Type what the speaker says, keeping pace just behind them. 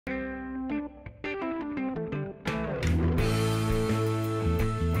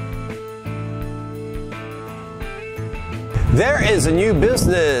There is a new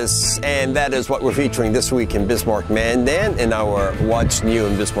business, and that is what we're featuring this week in Bismarck Mandan in our What's New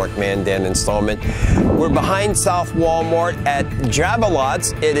in Bismarck Mandan installment. We're behind South Walmart at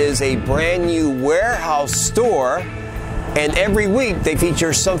Jabalots. It is a brand new warehouse store, and every week they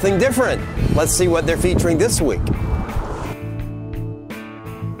feature something different. Let's see what they're featuring this week.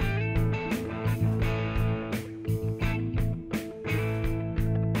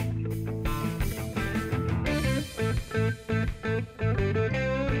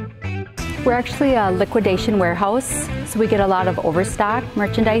 We're actually a liquidation warehouse, so we get a lot of overstock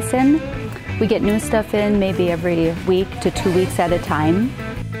merchandise in. We get new stuff in maybe every week to 2 weeks at a time.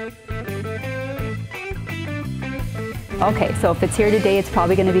 Okay, so if it's here today, it's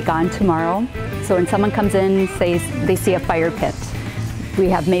probably going to be gone tomorrow. So when someone comes in, say they see a fire pit, we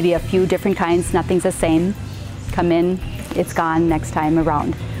have maybe a few different kinds, nothing's the same. Come in, it's gone next time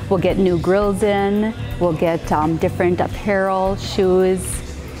around. We'll get new grills in, we'll get different apparel, shoes,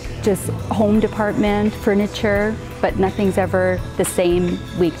 just home department, furniture, but nothing's ever the same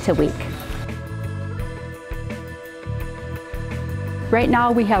week to week. Right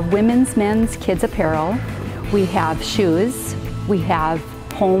now we have women's, men's, kids apparel. We have shoes, we have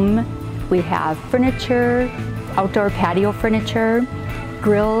home, we have furniture, outdoor patio furniture,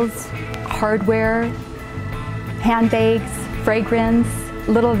 grills, hardware, handbags, fragrance,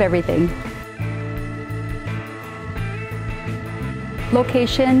 a little of everything.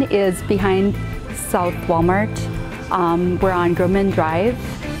 Location is behind South Walmart. We're on Grumman Drive.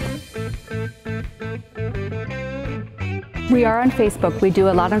 We are on Facebook. We do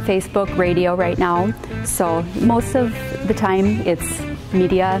a lot on Facebook, radio right now. So most of the time it's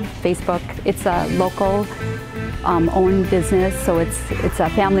media, Facebook. It's a local owned business, so it's a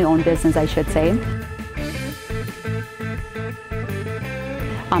family owned business, I should say.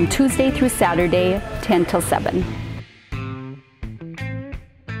 Tuesday through Saturday, 10 till 7.